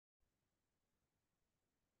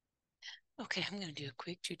Okay, I'm going to do a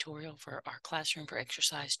quick tutorial for our classroom for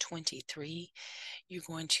exercise 23. You're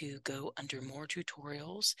going to go under more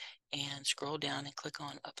tutorials and scroll down and click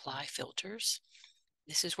on apply filters.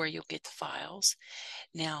 This is where you'll get the files.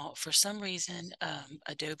 Now, for some reason,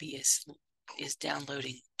 Adobe is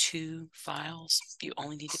downloading two files. You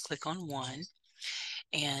only need to click on one.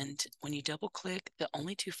 And when you double click, the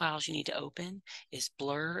only two files you need to open is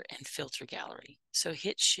Blur and Filter Gallery. So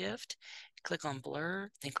hit Shift, click on Blur,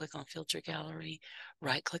 then click on Filter Gallery,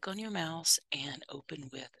 right click on your mouse and open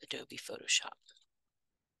with Adobe Photoshop.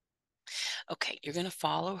 Okay, you're going to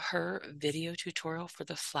follow her video tutorial for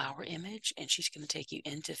the flower image, and she's going to take you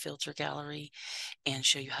into Filter Gallery and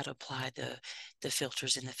show you how to apply the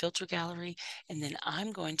filters in the filter gallery. And then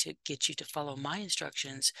I'm going to get you to follow my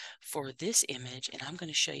instructions for this image, and I'm going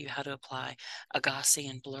to show you how to apply a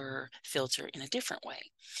Gaussian blur filter in a different way.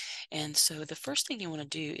 And so the first thing you want to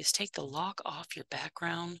do is take the lock off your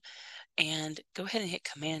background and go ahead and hit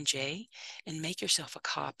Command J and make yourself a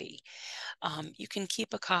copy. You can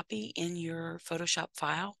keep a copy in your Photoshop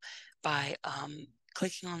file by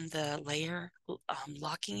clicking on the layer,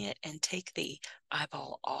 locking it, and take the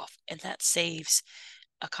eyeball off. And that saves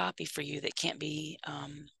a copy for you that can't be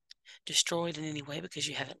destroyed in any way because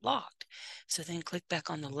you have it locked. So then click back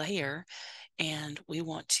on the layer, and we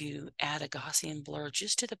want to add a Gaussian blur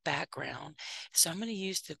just to the background. So I'm going to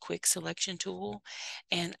use the quick selection tool,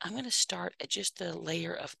 and I'm going to start at just the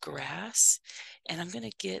layer of grass, and I'm going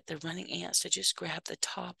to get the running ants to just grab the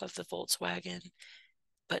top of the Volkswagen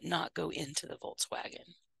but not go into the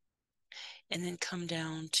Volkswagen, and then come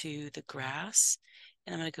down to the grass,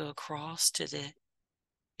 and I'm going to go across to the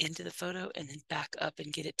into the photo and then back up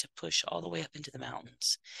and get it to push all the way up into the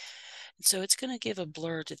mountains. And so it's going to give a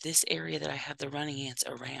blur to this area that I have the running ants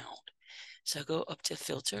around. So go up to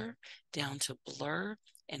filter, down to blur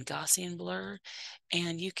and Gaussian blur,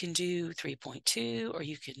 and you can do 3.2, or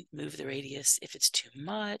you can move the radius if it's too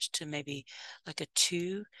much to maybe like a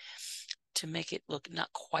 2 to make it look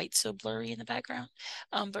not quite so blurry in the background.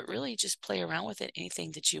 But really just play around with it.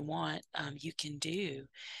 Anything that you want, you can do.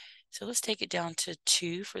 So let's take it down to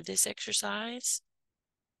 2 for this exercise.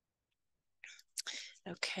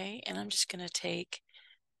 Okay, and I'm just going to take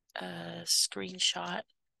a screenshot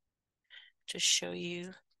to show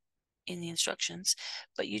you in the instructions,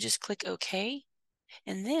 but you just click OK,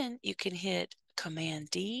 and then you can hit Command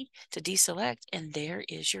D to deselect, and there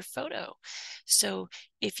is your photo. So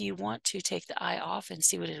if you want to take the eye off and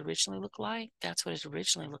see what it originally looked like, that's what it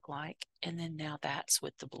originally looked like, and then now that's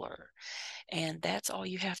with the blur. And that's all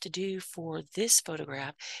you have to do for this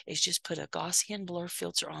photograph, is just put a Gaussian blur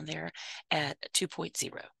filter on there at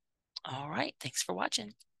 2.0. All right, thanks for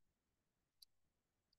watching.